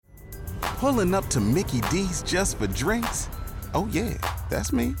Pulling up to Mickey D's just for drinks? Oh yeah,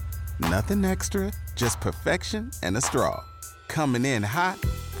 that's me. Nothing extra, just perfection and a straw. Coming in hot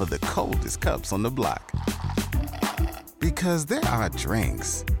for the coldest cups on the block. Because there are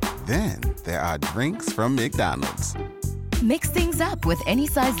drinks. Then there are drinks from McDonald's. Mix things up with any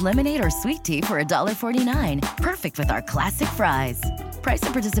size lemonade or sweet tea for $1.49. Perfect with our classic fries. Price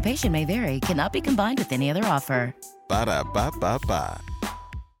and participation may vary. Cannot be combined with any other offer. Ba-da-ba-ba-ba.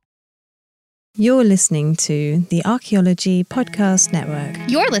 You're listening to the Archaeology Podcast Network.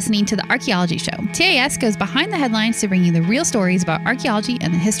 You're listening to the Archaeology Show. TAS goes behind the headlines to bring you the real stories about archaeology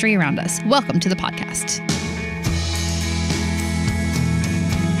and the history around us. Welcome to the podcast.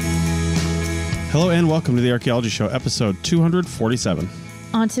 Hello and welcome to the Archaeology Show, episode 247.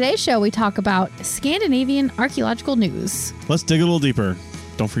 On today's show, we talk about Scandinavian archaeological news. Let's dig a little deeper.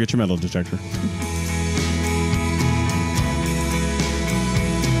 Don't forget your metal detector.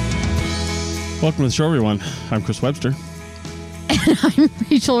 Welcome to the show, everyone. I'm Chris Webster. And I'm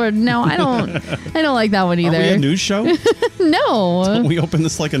Rachel. No, I don't like that one either. Are we a news show? No. Don't we open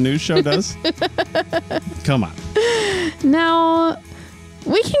this like a news show does? Come on. Now,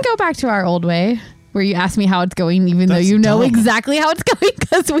 we can go back to our old way where you ask me how it's going, even though you know exactly how it's going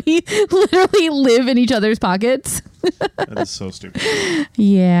because we literally live in each other's pockets. That is so stupid.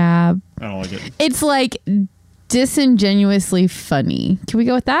 Yeah. I don't like it. It's like disingenuously funny. Can we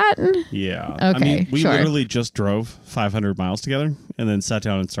go with that? Yeah. Okay, I mean, we sure. literally just drove 500 miles together and then sat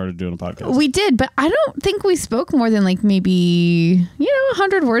down and started doing a podcast. We did, but I don't think we spoke more than like maybe,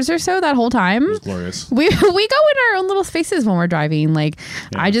 100 words or so that whole time. It was glorious. We go in our own little spaces when we're driving. Like,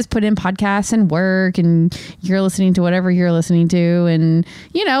 yeah. I just put in podcasts and work, and you're listening to whatever you're listening to, and,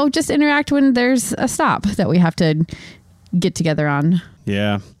 just interact when there's a stop that we have to get together on.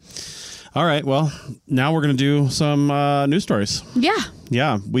 Yeah. All right. Well, now we're going to do some news stories. Yeah.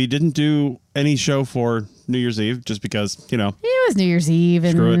 Yeah. We didn't do any show for New Year's Eve just because, It was New Year's Eve.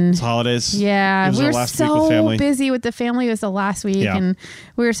 And screw it. It's holidays. Yeah. It was We were last week with so family. busy with the family. It was the last week. Yeah. And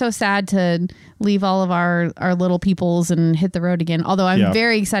we were so sad to leave all of our little peoples and hit the road again. Although I'm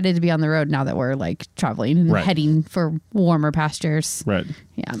very excited to be on the road now that we're like traveling and heading for warmer pastures. Right.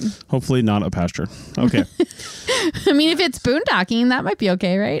 Yeah. Hopefully not a pasture. Okay. I mean, if it's boondocking, that might be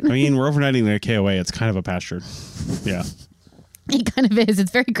okay, right? I mean, we're overnighting at KOA. It's kind of a pasture. Yeah. It kind of is.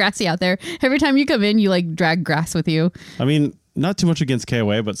 It's very grassy out there. Every time you come in, you like drag grass with you. I mean, not too much against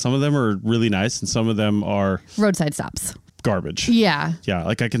KOA, but some of them are really nice and some of them are roadside stops. Garbage. Yeah. Yeah.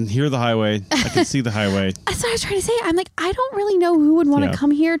 Like I can hear the highway. I can see the highway. That's what I was trying to say. I'm like, I don't really know who would want to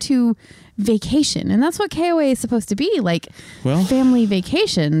come here to vacation. And that's what KOA is supposed to be, like family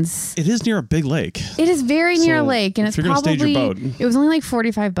vacations. It is near a big lake. It is very near a lake. And it's probably, stage your boat. It was only like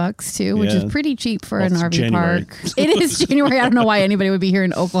 $45 too, which is pretty cheap for an RV January. park. It is January. I don't know why anybody would be here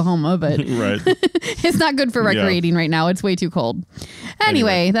in Oklahoma, but right. It's not good for recreating right now. It's way too cold.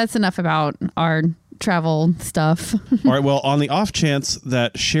 Anyway, that's enough about our travel stuff. All right. Well, on the off chance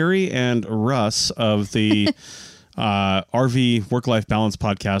that Sherry and Russ of the RV Work-Life Balance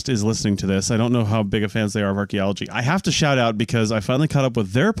podcast is listening to this, I don't know how big of fans they are of archaeology. I have to shout out because I finally caught up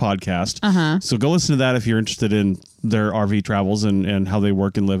with their podcast. So go listen to that if you're interested in their RV travels and how they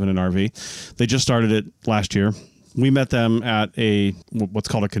work and live in an RV. They just started it last year. We met them at what's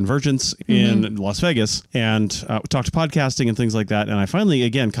called a convergence in Las Vegas and talked podcasting and things like that. And I finally,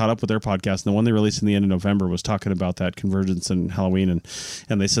 again, caught up with their podcast. And the one they released in the end of November was talking about that convergence and Halloween.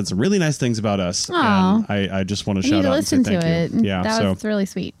 And they said some really nice things about us. Aww. And I just want to shout out and say listen thank to it. you. Yeah, that was really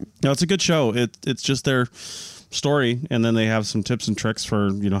sweet. No, it's a good show. It's just their story. And then they have some tips and tricks for,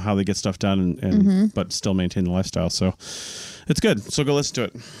 how they get stuff done and but still maintain the lifestyle. So it's good. So go listen to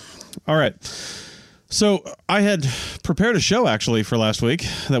it. All right. So I had prepared a show actually for last week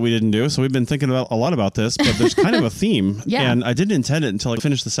that we didn't do. So we've been thinking a lot about this, but there's kind of a theme. Yeah. And I didn't intend it until I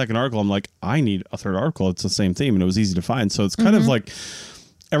finished the second article. I'm like, I need a third article. It's the same theme and it was easy to find. So it's kind of like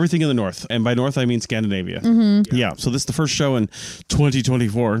everything in the north. And by north, I mean Scandinavia. Yeah. So this is the first show in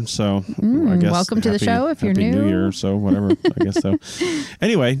 2024. So I guess welcome to the show if you're new. New Year. So whatever, I guess so.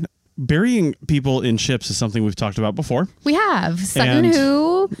 Anyway. Burying people in ships is something we've talked about before. We have. Sutton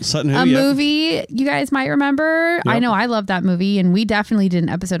Hoo, a movie you guys might remember. Yep. I know I love that movie, and we definitely did an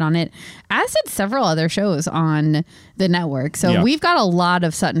episode on it, as did several other shows on the network. So we've got a lot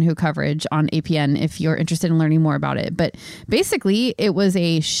of Sutton Hoo coverage on APN if you're interested in learning more about it. But basically, it was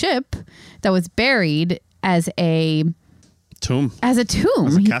a ship that was buried as a tomb. As a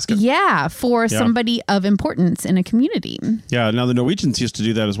casket. Yeah, for somebody of importance in a community. Yeah, now the Norwegians used to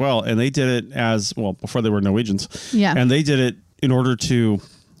do that as well, and they did it before they were Norwegians. Yeah. And they did it in order to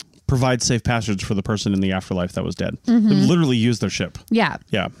provide safe passage for the person in the afterlife that was dead. They literally use their ship. Yeah.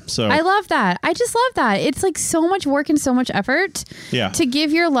 Yeah. So I love that. I just love that. It's like so much work and so much effort to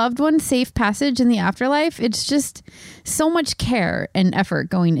give your loved one safe passage in the afterlife. It's just so much care and effort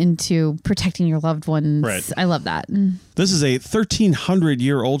going into protecting your loved ones. Right. I love that. This is a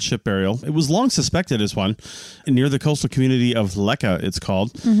 1,300-year-old ship burial. It was long suspected as one near the coastal community of Leka, it's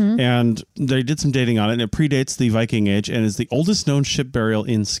called. And they did some dating on it, and it predates the Viking Age and is the oldest known ship burial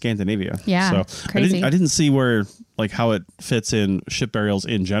in Scandinavia. Yeah, so crazy. I didn't see where, like, how it fits in ship burials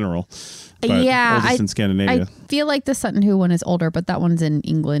in general. But oldest in Scandinavia. I feel like the Sutton Hoo one is older, but that one's in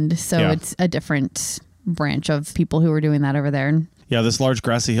England, so it's a different branch of people who are doing that over there. Yeah, this large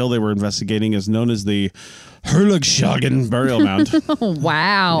grassy hill they were investigating is known as the Herlugshagen burial mound.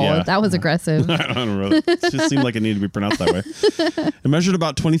 Wow, Yeah. that was aggressive. I don't know. It just seemed like it needed to be pronounced that way. It measured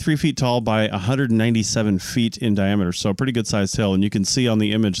about 23 feet tall by 197 feet in diameter, so a pretty good sized hill. And you can see on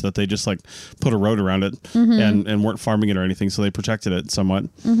the image that they just like put a road around it and weren't farming it or anything, so they protected it somewhat.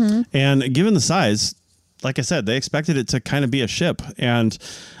 And given the size, like I said, they expected it to kind of be a ship. And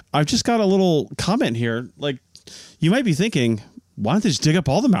I've just got a little comment here. Like, you might be thinking, why don't they just dig up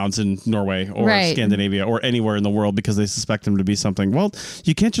all the mounds in Norway or Scandinavia or anywhere in the world because they suspect them to be something? Well,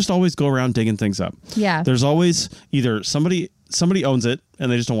 you can't just always go around digging things up. Yeah. There's always either somebody owns it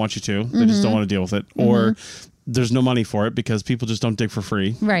and they just don't want you to. They just don't want to deal with it. Or there's no money for it because people just don't dig for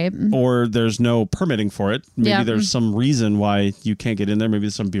free. Right. Or there's no permitting for it. Maybe there's some reason why you can't get in there. Maybe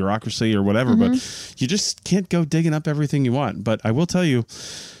there's some bureaucracy or whatever. But you just can't go digging up everything you want. But I will tell you,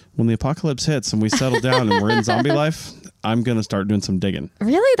 when the apocalypse hits and we settle down and we're in zombie life, I'm going to start doing some digging.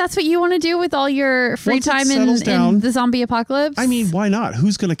 Really? That's what you want to do with all your free time in the zombie apocalypse? I mean, why not?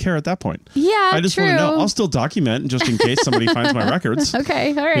 Who's going to care at that point? Yeah, I just want to know. I'll still document just in case somebody finds my records.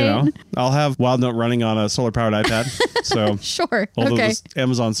 Okay, all right. You know, I'll have WildNote running on a solar-powered iPad. So sure. all okay. those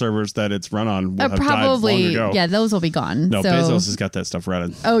Amazon servers that it's run on will have probably, died long ago. Yeah, those will be gone. No, so. Bezos has got that stuff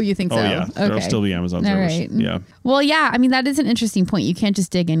running. Oh, you think so? Oh, yeah. Okay. There'll still be Amazon servers. Right. Yeah. Well, yeah. I mean, that is an interesting point. You can't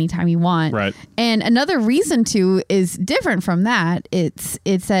just dig anytime you want. Right. And another reason to is different from that. It's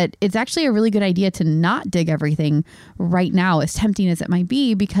that it's actually a really good idea to not dig everything right now, as tempting as it might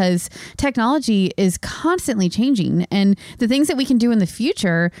be, because technology is constantly changing, and the things that we can do in the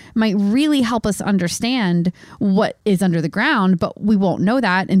future might really help us understand what is under the ground, but we won't know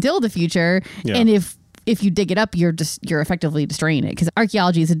that until the future. Yeah. And if you dig it up, you're effectively destroying it, because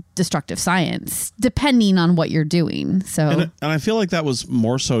archaeology is a destructive science, depending on what you're doing. So, and I feel like that was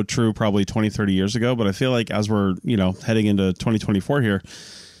more so true probably 20, 30 years ago. But I feel like as we're, heading into 2024 here,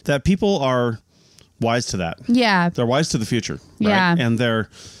 that people are wise to that. Yeah. They're wise to the future. Right? Yeah. And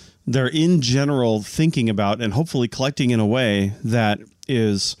they're in general thinking about and hopefully collecting in a way that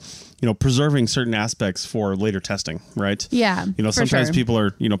is, preserving certain aspects for later testing, right? Yeah. Sometimes people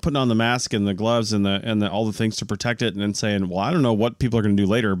are, putting on the mask and the gloves and all the things to protect it and then saying, well, I don't know what people are going to do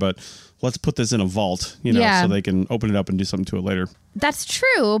later, but let's put this in a vault, so they can open it up and do something to it later. That's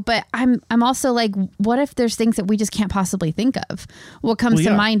true, but I'm also like, what if there's things that we just can't possibly think of? What comes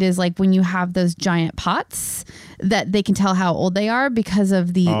to mind is like when you have those giant pots that they can tell how old they are because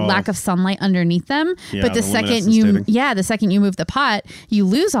of the lack of sunlight underneath them. Yeah, but the second you move the pot, you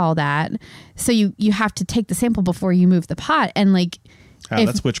lose all that. So you have to take the sample before you move the pot, and like.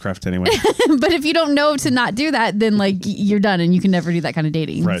 That's witchcraft anyway. But if you don't know to not do that, then like you're done and you can never do that kind of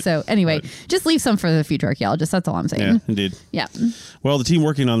dating. Right. So anyway, just leave some for the future archaeologists. That's all I'm saying. Yeah, indeed. Yeah. Well, the team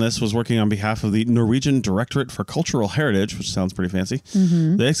working on this was working on behalf of the Norwegian Directorate for Cultural Heritage, which sounds pretty fancy.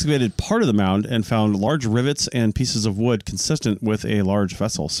 Mm-hmm. They excavated part of the mound and found large rivets and pieces of wood consistent with a large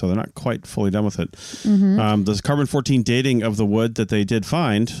vessel. So they're not quite fully done with it. Mm-hmm. The carbon-14 dating of the wood that they did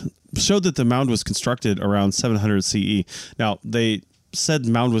find showed that the mound was constructed around 700 CE. Now, they said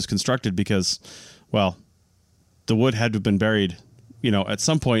mound was constructed because, well, the wood had to have been buried, at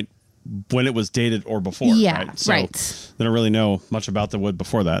some point when it was dated or before. Yeah, right. So right. They don't really know much about the wood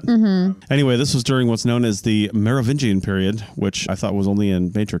before that. Mm-hmm. Anyway, this was during what's known as the Merovingian period, which I thought was only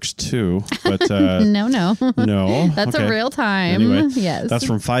in Matrix 2. But no. That's okay. a real time. Anyway, yes. That's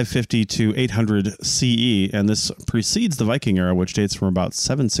from 550 to 800 CE, and this precedes the Viking era, which dates from about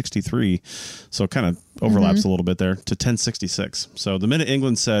 763. So it kind of overlaps a little bit there to 1066. So the minute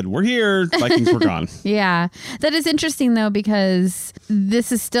England said, we're here, Vikings were gone. Yeah. That is interesting, though, because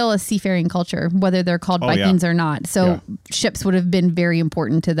this is still a seafaring culture, whether they're called Vikings or not. So ships would have been very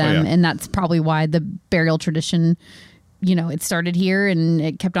important to them. And that's probably why the burial tradition, it started here and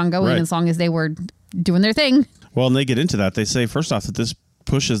it kept on going as long as they were doing their thing. Well, and they get into that. They say, first off, that this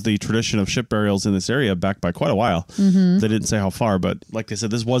pushes the tradition of ship burials in this area back by quite a while. They didn't say how far, but like they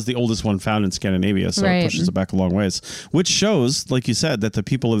said, this was the oldest one found in Scandinavia, so it pushes it back a long ways, which shows, like you said, that the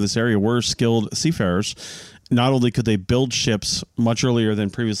people of this area were skilled seafarers. Not only could they build ships much earlier than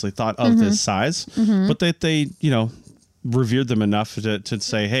previously thought of this size, but that they, revered them enough to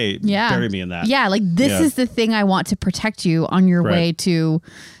say, hey, bury me in that. Yeah, like this is the thing I want to protect you on your way to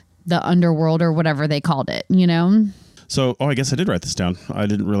the underworld or whatever they called it, So, I guess I did write this down. I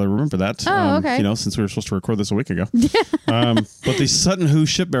didn't really remember that. Oh, okay. Since we were supposed to record this a week ago. But the Sutton Hoo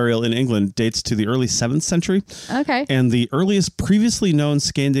ship burial in England dates to the early 7th century. Okay. And the earliest previously known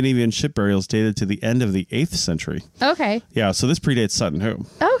Scandinavian ship burials dated to the end of the 8th century. Okay. Yeah, so this predates Sutton Hoo.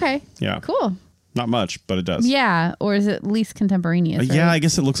 Okay. Yeah. Cool. Not much, but it does. Yeah, or is it at least contemporaneous? Right? Yeah, I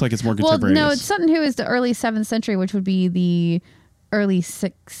guess it looks like it's more contemporaneous. Well, no, Sutton Hoo is the early 7th century, which would be the early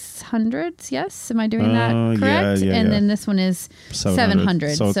 600s. Yes, am I doing that correct? Yeah, and then this one is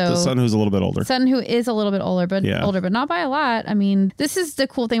 700. So the Sutton Hoo's a little bit older. Sutton Hoo is a little bit older, but not by a lot. I mean, this is the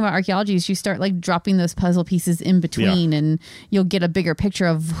cool thing about archaeology is you start like dropping those puzzle pieces in between, and you'll get a bigger picture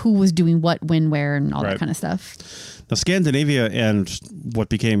of who was doing what, when, where, and all that kind of stuff. Now, Scandinavia and what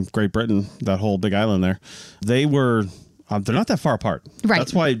became Great Britain, that whole big island there, they were. They're not that far apart. Right.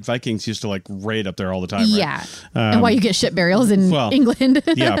 That's why Vikings used to like raid up there all the time. Right? Yeah. And why you get ship burials in England.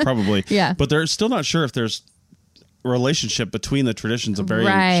 Yeah, probably. Yeah. But they're still not sure if there's a relationship between the traditions of burying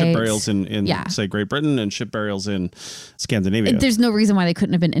ship burials in say, Great Britain and ship burials in Scandinavia. There's no reason why they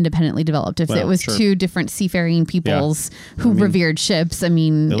couldn't have been independently developed if it was two different seafaring peoples who revered ships. I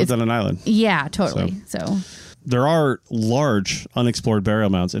mean, they lived on an island. Yeah, totally. So. There are large unexplored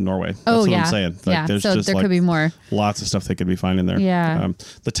burial mounds in Norway. That's what I'm saying. Like, there's so just there could be more. Lots of stuff they could be finding there. Yeah.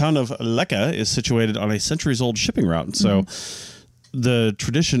 The town of Leka is situated on a centuries-old shipping route. So the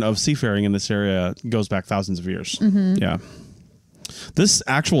tradition of seafaring in this area goes back thousands of years. Yeah. This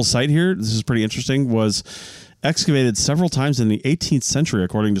actual site here, this is pretty interesting, was excavated several times in the 18th century,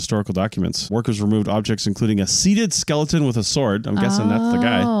 according to historical documents. Workers removed objects including a seated skeleton with a sword. I'm guessing that's the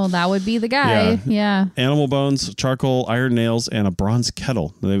guy. Oh, that would be the guy. Yeah. Animal bones, charcoal, iron nails, and a bronze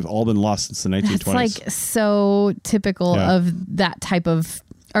kettle. They've all been lost since the 1920s. That's like so typical of that type of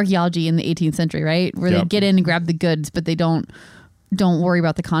archaeology in the 18th century, right? Where they get in and grab the goods, but they don't worry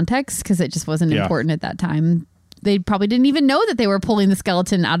about the context because it just wasn't important at that time. They probably didn't even know that they were pulling the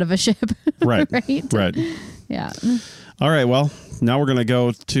skeleton out of a ship. Right. Right. Yeah. All right. Well, now we're going to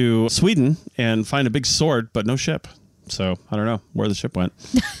go to Sweden and find a big sword, but no ship. So I don't know where the ship went.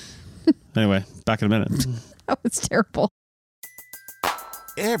 Anyway, back in a minute. That was terrible.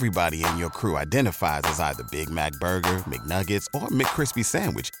 Everybody in your crew identifies as either Big Mac Burger, McNuggets, or McCrispy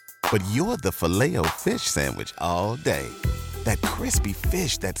Sandwich. But you're the Filet-O-Fish Sandwich all day. That crispy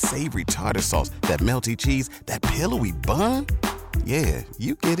fish, that savory tartar sauce, that melty cheese, that pillowy bun. Yeah,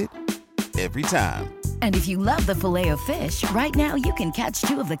 you get it. Every time. And if you love the Filet-O-Fish, right now you can catch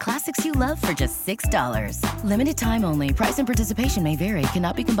two of the classics you love for just $6. Limited time only. Price and participation may vary.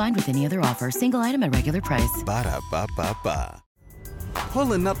 Cannot be combined with any other offer. Single item at regular price. Ba-da-ba-ba-ba.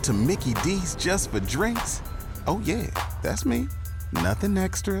 Pulling up to Mickey D's just for drinks? Oh yeah, that's me. Nothing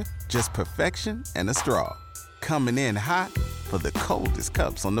extra, just perfection and a straw. Coming in hot for the coldest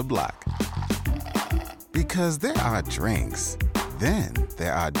cups on the block. Because there are drinks. Then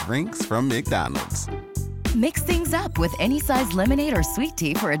there are drinks from McDonald's. Mix things up with any size lemonade or sweet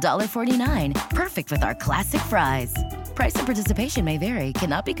tea for $1.49. Perfect with our classic fries. Price and participation may vary.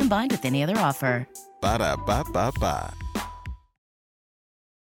 Cannot be combined with any other offer. Ba-da-ba-ba-ba.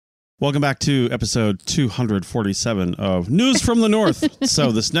 Welcome back to episode 247 of News from the North.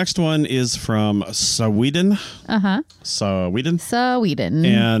 So this next one is from Sweden. Sweden.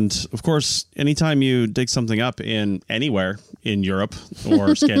 And of course, anytime you dig something up in anywhere in Europe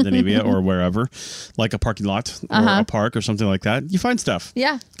or Scandinavia or wherever, like a parking lot or a park or something like that, you find stuff.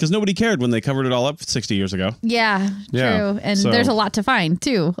 Yeah. Because nobody cared when they covered it all up 60 years ago. Yeah, true. And there's a lot to find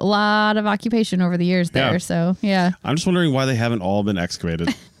too. A lot of occupation over the years there. So, yeah. I'm just wondering why they haven't all been excavated.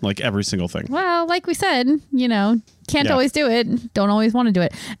 Like every single thing. Well, like we said, can't always do it. Don't always want to do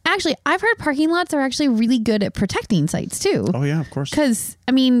it. Actually, I've heard parking lots are actually really good at protecting sites too. Oh yeah, of course. Because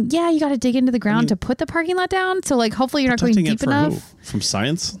you got to dig into the ground to put the parking lot down. So like, hopefully you're not going deep enough. Who? From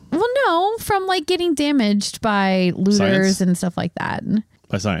science? Well, no, from like getting damaged by looters and stuff like that.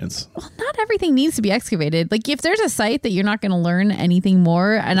 By science. Well, not everything needs to be excavated. Like if there's a site that you're not going to learn anything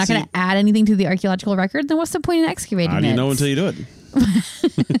more and not going to add anything to the archaeological record, then what's the point in excavating it? How do you know until you do it?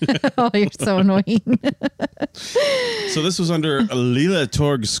 Oh, you're so annoying. So this was under Lilla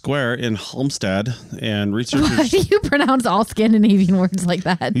Torg Square in Halmstad, and researchers... Why do you pronounce all Scandinavian words like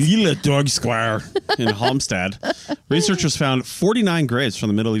that? Lilla Torg Square in Halmstad. Researchers found 49 graves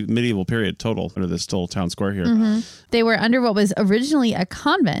from the medieval period total under this little town square here. Mm-hmm. They were under what was originally a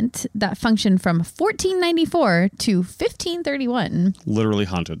convent that functioned from 1494 to 1531. Literally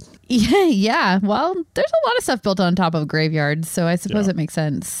haunted. Yeah. Well, there's a lot of stuff built on top of graveyards, so I suppose it makes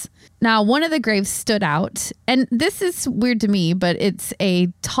sense. Now, one of the graves stood out, and this is weird to me, but it's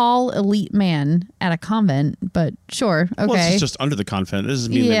a tall elite man at a convent, but sure, okay. Well, it's just under the convent. It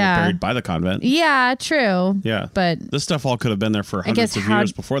doesn't mean they were buried by the convent. Yeah, true. Yeah. But this stuff all could have been there for hundreds of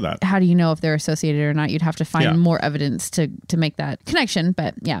years before that. How do you know if they're associated or not? You'd have to find more evidence to make that connection,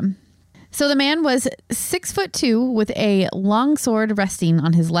 but yeah. So the man was 6'2" with a long sword resting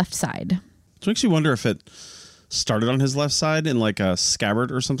on his left side. It makes you wonder if it started on his left side in like a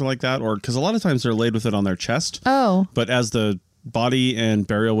scabbard or something like that, or because a lot of times they're laid with it on their chest. Oh. But as the body and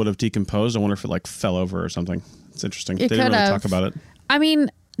burial would have decomposed, I wonder if it like fell over or something. It's interesting. They didn't really talk about it. I mean,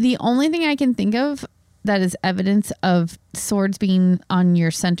 the only thing I can think of that is evidence of swords being on your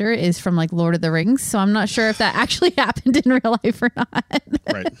center is from like Lord of the Rings. So I'm not sure if that actually happened in real life or not.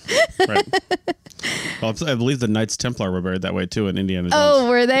 Right. Well, I believe the Knights Templar were buried that way too in Indiana Jones. Oh,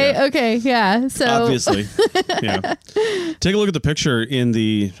 were they? Yeah. Okay. Yeah. So obviously. Yeah. Take a look at the picture in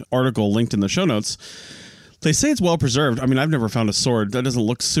the article linked in the show notes. They say it's well preserved. I mean, I've never found a sword that doesn't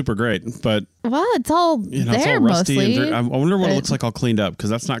look super great, but well, it's all there it's all rusty. mostly. I wonder what it looks like all cleaned up,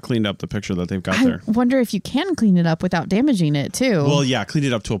 because that's not cleaned up, the picture that they've got there. I wonder if you can clean it up without damaging it too. Well, yeah, clean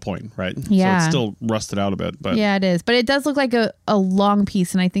it up to a point, right? Yeah, so it's still rusted out a bit, but yeah, it is. But it does look like a long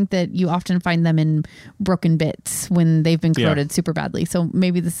piece, and I think that you often find them in broken bits when they've been corroded super badly. So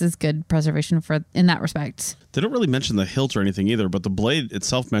maybe this is good preservation in that respect. They don't really mention the hilt or anything either, but the blade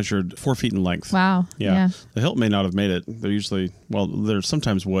itself measured 4 feet in length. Wow. Yeah. The hilt may not have made it. They're usually, well, they're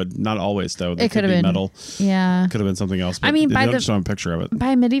sometimes wood, not always though. They it could have been metal. Yeah. Could have been something else. But I mean, they don't show a picture of it.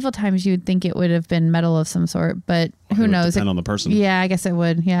 By medieval times, you'd think it would have been metal of some sort, but who knows? Depend on the person. Yeah, I guess it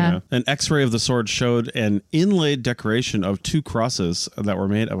would. Yeah. An X-ray of the sword showed an inlaid decoration of 2 crosses that were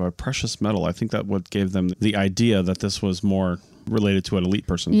made of a precious metal. I think that what gave them the idea that this was more related to an elite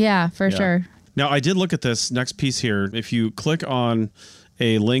person. Yeah, for sure. Now, I did look at this next piece here. If you click on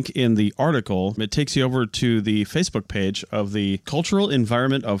a link in the article, it takes you over to the Facebook page of the Cultural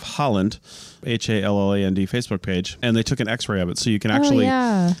Environment of Holland, HALLAND Facebook page, and they took an X-ray of it, so you can actually...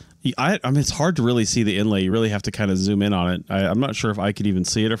 I mean, it's hard to really see the inlay. You really have to kind of zoom in on it. I'm not sure if I could even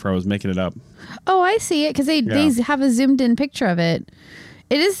see it if I was making it up. Oh, I see it, because they have a zoomed-in picture of it.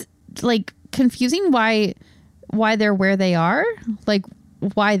 It is, like, confusing why they're where they are. Like,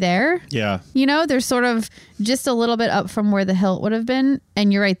 why there? Yeah. You know, there's sort of just a little bit up from where the hilt would have been.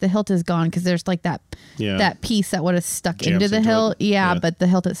 And you're right, the hilt is gone because there's like that piece that would have stuck Jams into the hilt. Yeah, but the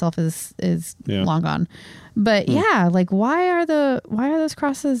hilt itself is long gone. But like why are those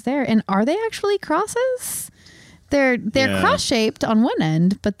crosses there? And are they actually crosses? They're cross shaped on one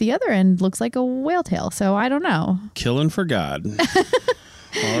end, but the other end looks like a whale tail. So I don't know. Killing for God.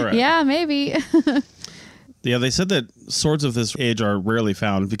 All right. Yeah, maybe. Yeah, they said that swords of this age are rarely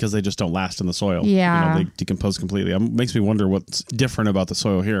found because they just don't last in the soil. Yeah. They decompose completely. It makes me wonder what's different about the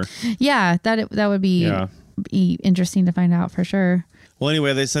soil here. Yeah, that would be interesting to find out for sure. Well,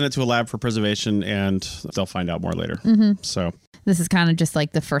 anyway, they sent it to a lab for preservation, and they'll find out more later. Mm-hmm. So this is kind of just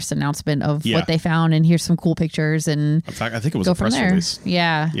like the first announcement of what they found, and here's some cool pictures. And in fact, I think it was a press release.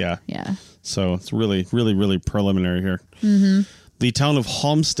 Yeah. So it's really, really, really preliminary here. Mm-hmm. The town of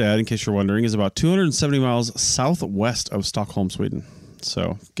Halmstad, in case you're wondering, is about 270 miles southwest of Stockholm, Sweden.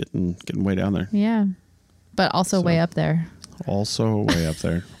 So getting way down there. Yeah, but also way up there. Also way up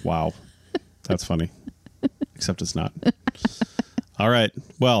there. Wow, that's funny. Except it's not. All right.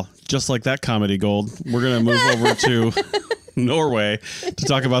 Well, just like that comedy gold, we're gonna move over to Norway to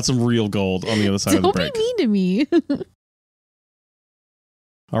talk about some real gold on the other side of the break. Don't be mean to me.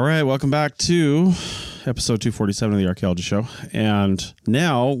 All right, welcome back to episode 247 of the Archaeology Show. And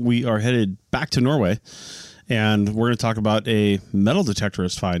now we are headed back to Norway, and we're going to talk about a metal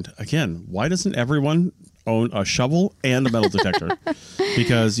detectorist find. Again, why doesn't everyone own a shovel and a metal detector?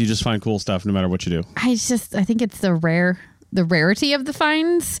 Because you just find cool stuff no matter what you do. I think it's the rarity of the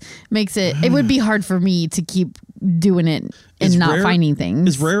finds makes it would be hard for me to keep doing it and not finding things.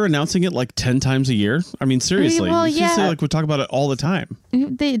 Is Rare announcing it like 10 times a year? I mean, seriously. Well, we talk about it all the time.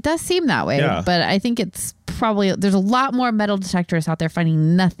 It does seem that way, but I think it's probably, there's a lot more metal detectors out there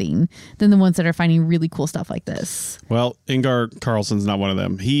finding nothing than the ones that are finding really cool stuff like this. Well, Ingar Carlson's not one of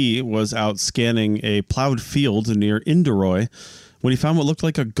them. He was out scanning a plowed field near Inderøy when he found what looked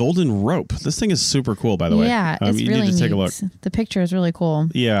like a golden rope. This thing is super cool, by the way. Yeah, it's you really need to take a neat. look. The picture is really cool.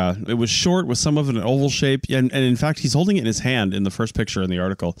 Yeah, it was short with some of an oval shape. And in fact, he's holding it in his hand in the first picture in the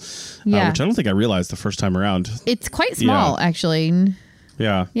article, which I don't think I realized the first time around. It's quite small, actually.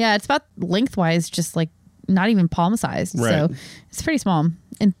 Yeah. Yeah, it's about lengthwise, just like not even palm sized. Right. So it's pretty small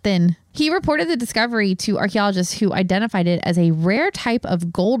and thin. He reported the discovery to archaeologists who identified it as a rare type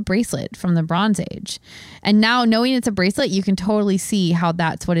of gold bracelet from the Bronze Age. And now knowing it's a bracelet, you can totally see how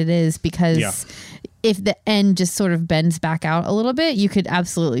that's what it is, because if the end just sort of bends back out a little bit, you could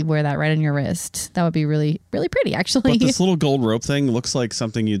absolutely wear that right on your wrist. That would be really, really pretty, actually. But this little gold rope thing looks like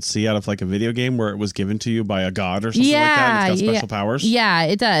something you'd see out of like a video game where it was given to you by a god or something like that. And it's got special powers. Yeah,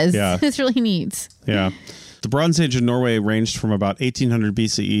 it does. Yeah. It's really neat. Yeah. The Bronze Age in Norway ranged from about 1800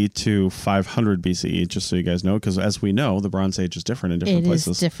 BCE to 500 BCE, just so you guys know, because as we know, the Bronze Age is different in different places.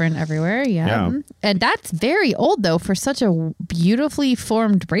 It is different everywhere, yeah. And that's very old, though, for such a beautifully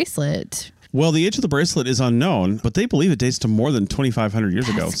formed bracelet. Well, the age of the bracelet is unknown, but they believe it dates to more than 2,500 years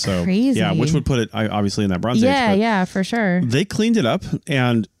ago. So crazy. Yeah, which would put it obviously in that Bronze Age. Yeah, for sure. They cleaned it up,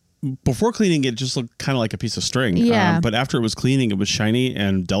 and before cleaning it just looked kind of like a piece of string. Yeah. But after it was cleaning, it was shiny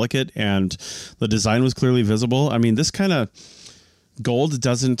and delicate, and the design was clearly visible. I mean, this kind of gold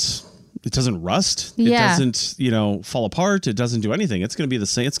doesn't rust. It doesn't, fall apart. It doesn't do anything. It's going to be the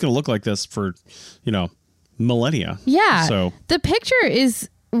same. It's going to look like this for, millennia. Yeah. So the picture is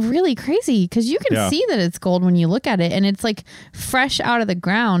really crazy because you can see that it's gold when you look at it, and it's like fresh out of the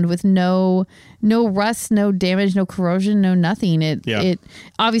ground with no rust, no damage, no corrosion, no nothing. It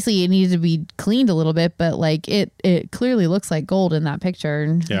obviously it needed to be cleaned a little bit, but like it clearly looks like gold in that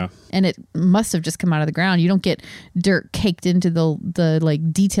picture. Yeah. And it must have just come out of the ground. You don't get dirt caked into the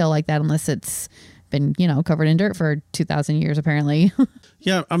like detail like that unless it's been, covered in dirt for 2,000 years, apparently.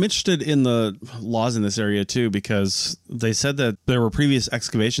 Yeah, I'm interested in the laws in this area, too, because they said that there were previous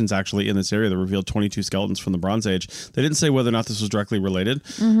excavations actually in this area that revealed 22 skeletons from the Bronze Age. They didn't say whether or not this was directly related,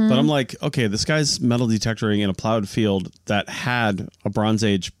 but I'm like, okay, this guy's metal detectoring in a plowed field that had a Bronze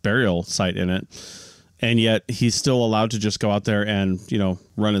Age burial site in it, and yet he's still allowed to just go out there and,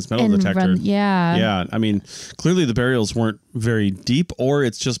 run his metal detector. Yeah. I mean, clearly the burials weren't very deep, or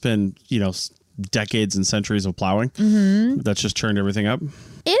it's just been, decades and centuries of plowing that's just churned everything up.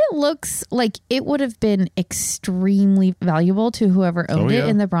 It looks like it would have been extremely valuable to whoever owned it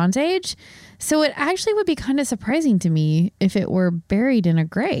in the Bronze Age. So it actually would be kind of surprising to me if it were buried in a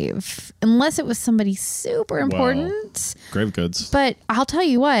grave, unless it was somebody super important. Grave goods. But I'll tell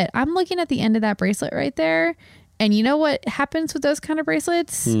you what, I'm looking at the end of that bracelet right there. And you know what happens with those kind of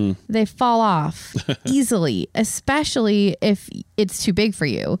bracelets? They fall off easily, especially if it's too big for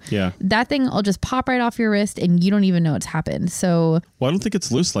you. Yeah. That thing will just pop right off your wrist and you don't even know it's happened. So, well, I don't think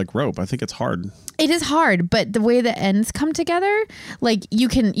it's loose like rope. I think it's hard. It is hard, but the way the ends come together, like you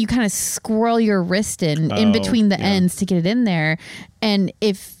kind of squirrel your wrist in between the ends to get it in there. And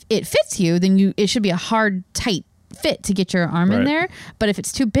if it fits you, then it should be a hard, tight fit to get your arm in there. But if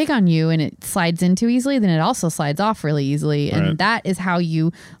it's too big on you and it slides in too easily, then it also slides off really easily. And that is how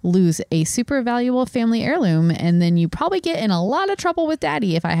you lose a super valuable family heirloom. And then you probably get in a lot of trouble with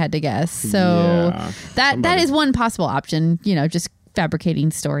daddy, if I had to guess. So that is one possible option, just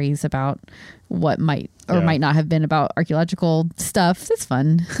fabricating stories about what might or might not have been about archaeological stuff. It's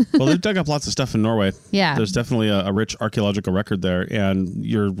fun. Well, they've dug up lots of stuff in Norway. Yeah. There's definitely a rich archaeological record there. And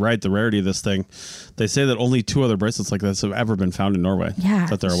you're right, the rarity of this thing. They say that only 2 other bracelets like this have ever been found in Norway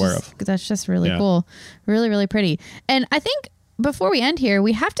that they're aware of. That's just really cool. Really, really pretty. And I think before we end here,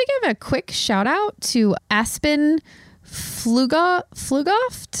 we have to give a quick shout out to Aspen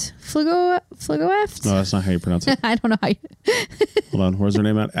Flugoft? No, that's not how you pronounce it. I don't know how you... Hold on, where's her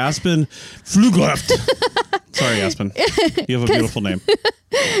name at? Aspen Flugoft. Sorry, Aspen. You have a beautiful name.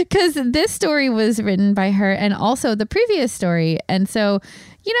 Because this story was written by her and also the previous story. And so,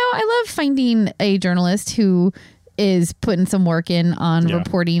 I love finding a journalist who is putting some work in on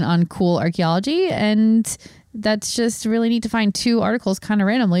reporting on cool archaeology, and that's just really neat to find 2 articles kind of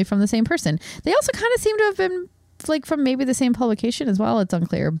randomly from the same person. They also kind of seem to have been like from maybe the same publication as well. It's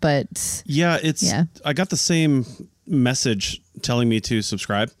unclear, but I got the same message telling me to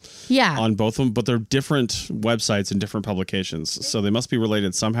subscribe on both of them, but they're different websites and different publications, so they must be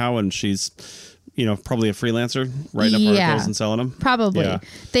related somehow. And she's probably a freelancer writing up articles and selling them. Probably. But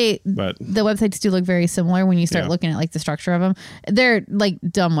the websites do look very similar when you start looking at like the structure of them. They're like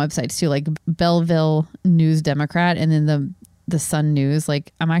dumb websites too, like Belleville News Democrat and then the Sun News.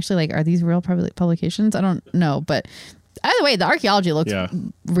 Like, I'm actually like, are these real publications? I don't know, but either way, the archaeology looks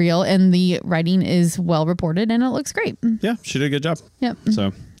real and the writing is well reported and it looks great. Yeah, she did a good job. Yep.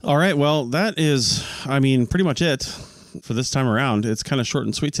 So, all right. Well, that is, pretty much it. for this time around. It's kind of short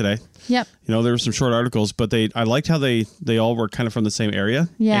and sweet today. Yep. You know, there were some short articles, but I liked how they all were kind of from the same area.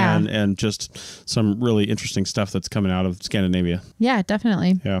 Yeah. And just some really interesting stuff that's coming out of Scandinavia. Yeah,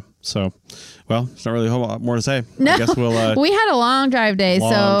 definitely. Yeah. So, well, there's not really a whole lot more to say. No. I guess we'll... we had a long drive day,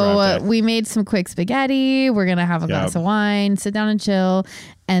 we made some quick spaghetti. We're going to have a glass of wine, sit down and chill.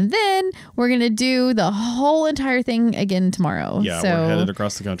 And then we're going to do the whole entire thing again tomorrow. Yeah, so we're headed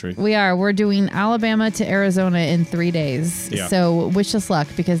across the country. We are. We're doing Alabama to Arizona in 3 days. Yeah. So wish us luck,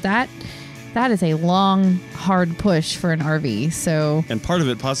 because that is a long, hard push for an RV. So, and part of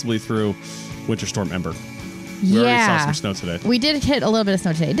it possibly through Winter Storm Ember. We already saw some snow today. We did hit a little bit of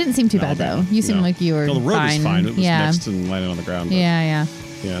snow today. It didn't seem too bad, though. You seemed like you were fine. The road was fine. It was mixed and landed on the ground. But yeah.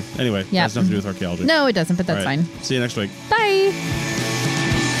 Anyway, that has nothing to do with archaeology. No, it doesn't, but that's fine. See you next week. Bye.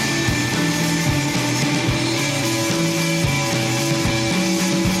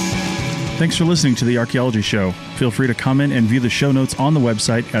 Thanks for listening to The Archaeology Show. Feel free to comment and view the show notes on the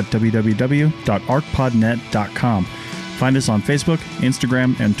website at www.archpodnet.com. Find us on Facebook,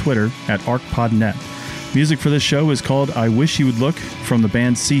 Instagram, and Twitter at ArchPodNet. Music for this show is called I Wish You Would Look from the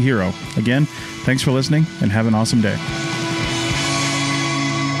band Sea Hero. Again, thanks for listening and have an awesome day.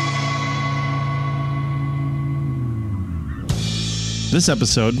 This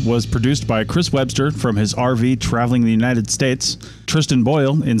episode was produced by Chris Webster from his RV traveling the United States, Tristan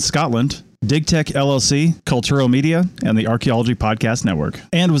Boyle in Scotland, DigTech LLC, Culturo Media, and the Archaeology Podcast Network,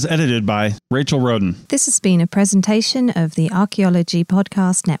 and was edited by Rachel Roden. This has been a presentation of the Archaeology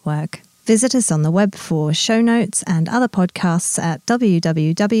Podcast Network. Visit us on the web for show notes and other podcasts at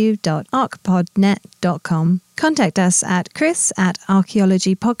www.archpodnet.com. Contact us at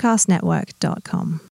chris@archaeologypodcastnetwork.com.